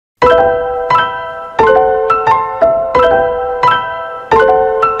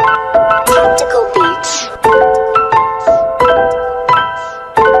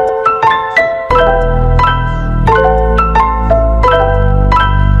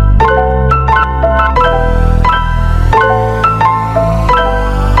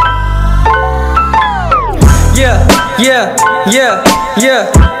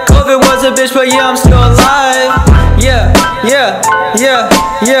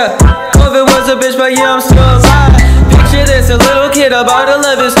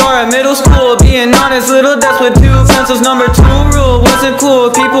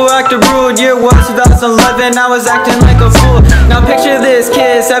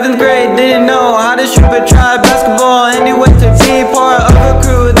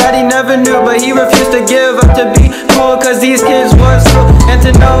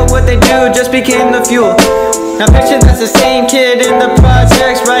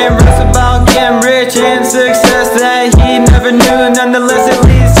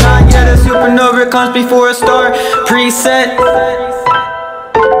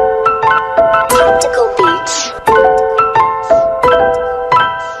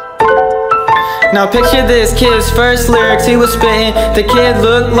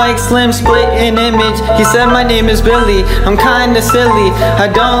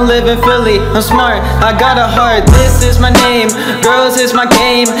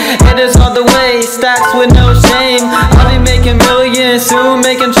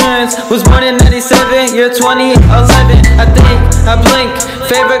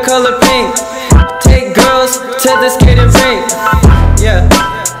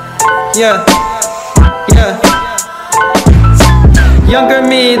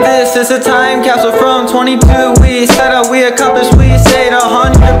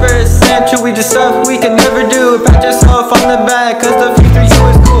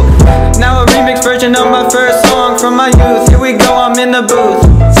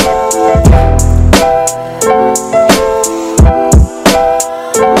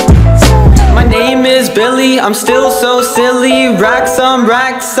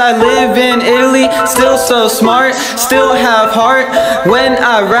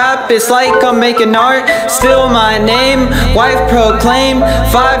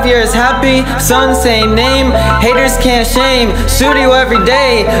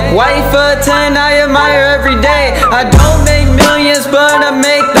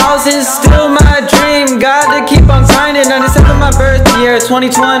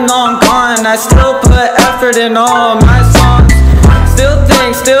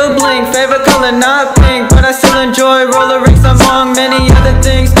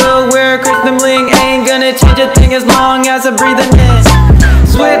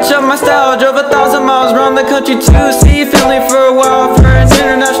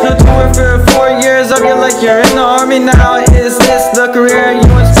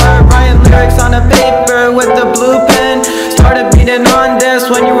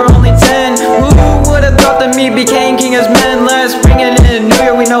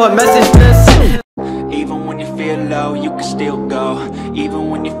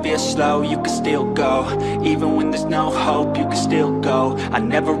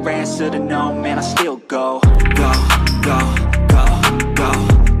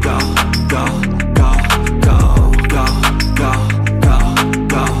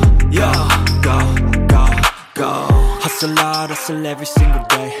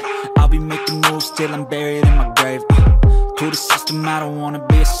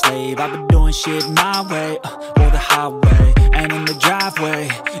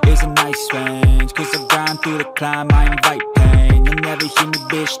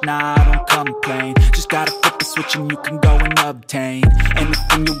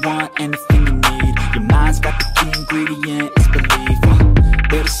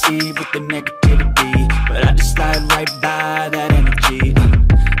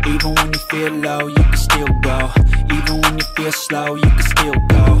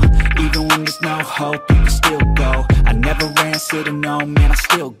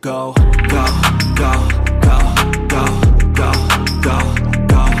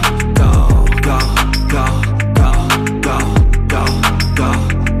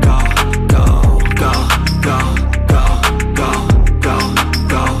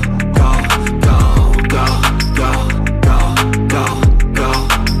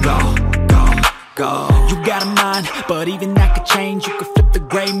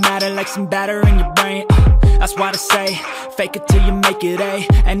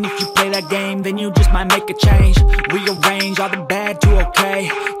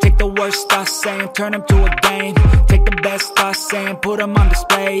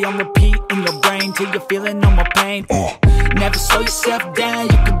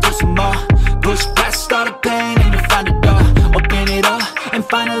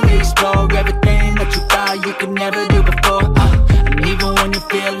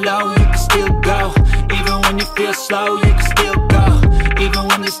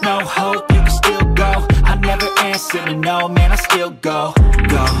yes and a no, man, I still go.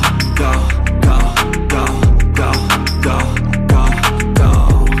 Go, go, go, go, go, go, go, go, go,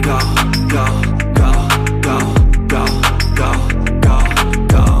 go, go, go, go, go, go, go,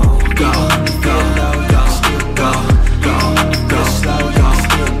 go, go, go, still go, go, go, slow, go,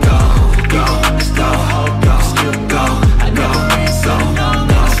 still go, go, slow, go, still go. I never ran, so no,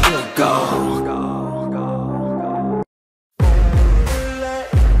 man, I still go.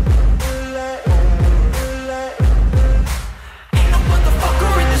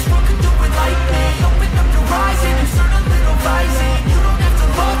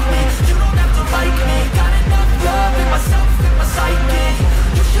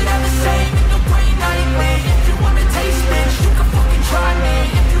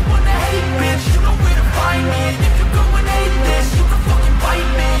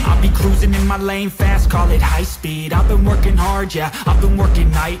 Cruising in my lane fast, call it high speed. I've been working hard, yeah, I've been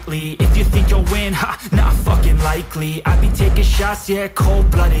working nightly. If you think you'll win, ha, not fucking likely. I be taking shots, yeah,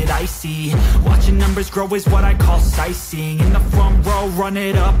 cold-blooded, icy. Watching numbers grow is what I call sightseeing. In the front row, run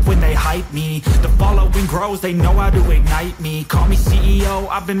it up when they hype me. The following grows, they know how to ignite me. Call me CEO,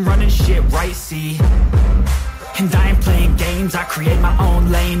 I've been running shit right, see. And I ain't playing games, I create my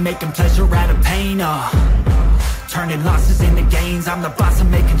own lane, making pleasure out of pain, turning losses into gains. I'm the boss,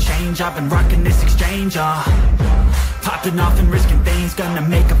 I'm making change. I've been rocking this exchange, popping off and risking things. Gonna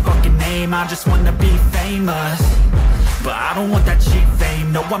make a fucking name, I just wanna be famous. But I don't want that cheap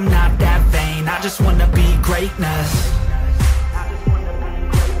fame, no, I'm not that vain. I just wanna be greatness.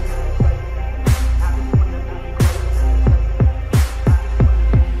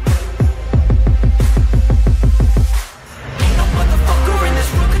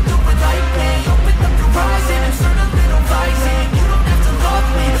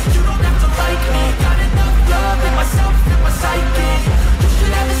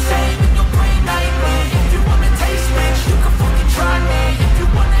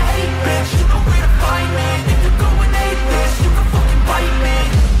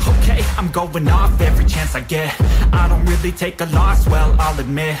 Going off every chance I get. I don't really take a loss, well, I'll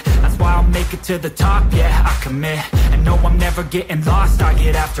admit. That's why I'll make it to the top, yeah, I commit. And no, I'm never getting lost, I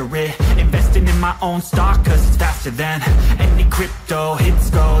get after it. Investing in my own stock, cause it's faster than any crypto hits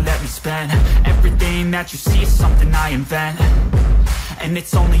go, let me spend. Everything that you see is something I invent. And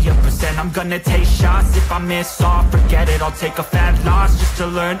it's only a percent. I'm gonna take shots. If I miss all, forget it. I'll take a fat loss just to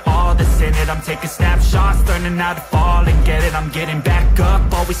learn all that's in it. I'm taking snapshots, learning how to fall and get it. I'm getting back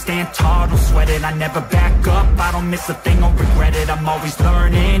up, always stand tall, don't sweat it. I never back up, I don't miss a thing or regret it. I'm always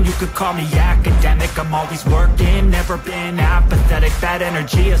learning, you could call me academic. I'm always working, never been apathetic. Bad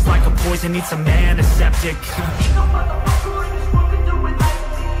energy is like a poison, needs some antiseptic.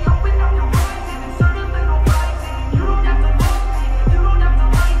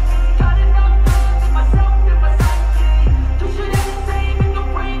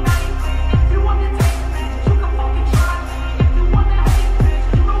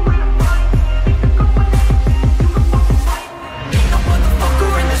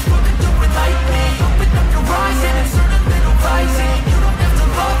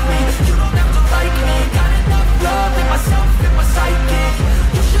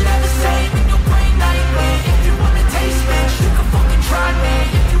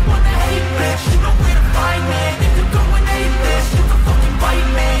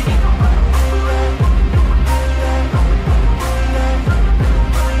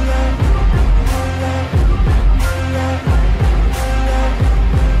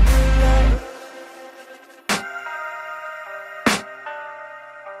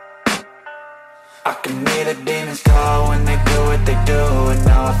 I can hear the demons call when they do what they do. And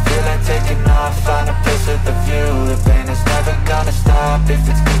now I feel like taking off, find a place with a view. The pain is never gonna stop if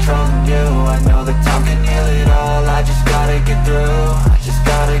it's controlling you. I know that time can heal it all, I just gotta get through. I just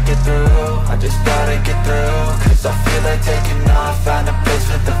gotta get through, I just gotta get through. Cause I feel like taking off, find a place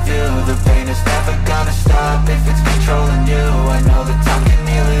with a view. The pain is never gonna stop if it's controlling you. I know that time can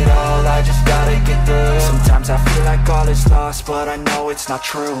heal it all, I just gotta get through. Sometimes I feel like all is lost, but I know it's not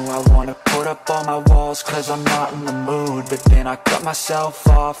true. I wanna put up all my walls cause I'm not in the mood. But then I cut myself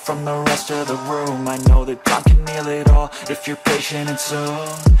off from the rest of the room. I know that time can heal it all if you're patient and soon.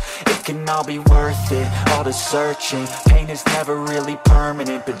 It can all be worth it, all the searching. Pain is never really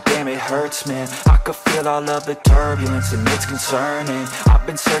permanent, but damn it hurts, man. I could feel all of the turbulence and it's concerning. I've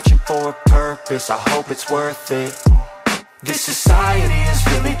been searching for a purpose, I hope it's worth it. This society is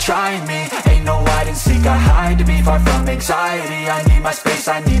really trying me. Ain't no hide and seek, I hide to be far from anxiety. I need my space,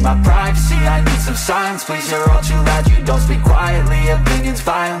 I need my privacy. I need some silence, please, you're all too loud. You don't speak quietly, opinions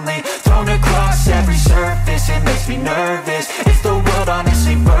violently thrown across every surface. It makes me nervous. Is the world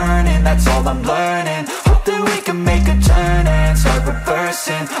honestly burning? That's all I'm learning. Hope that we can make a turn and start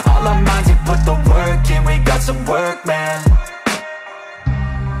reversing all our minds and put the work in. We got some work, man.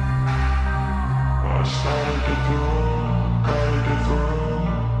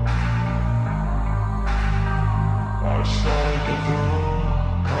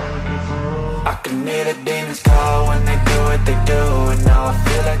 I can hear the demons call when they do what they do, and now I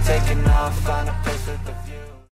feel like taking off, find a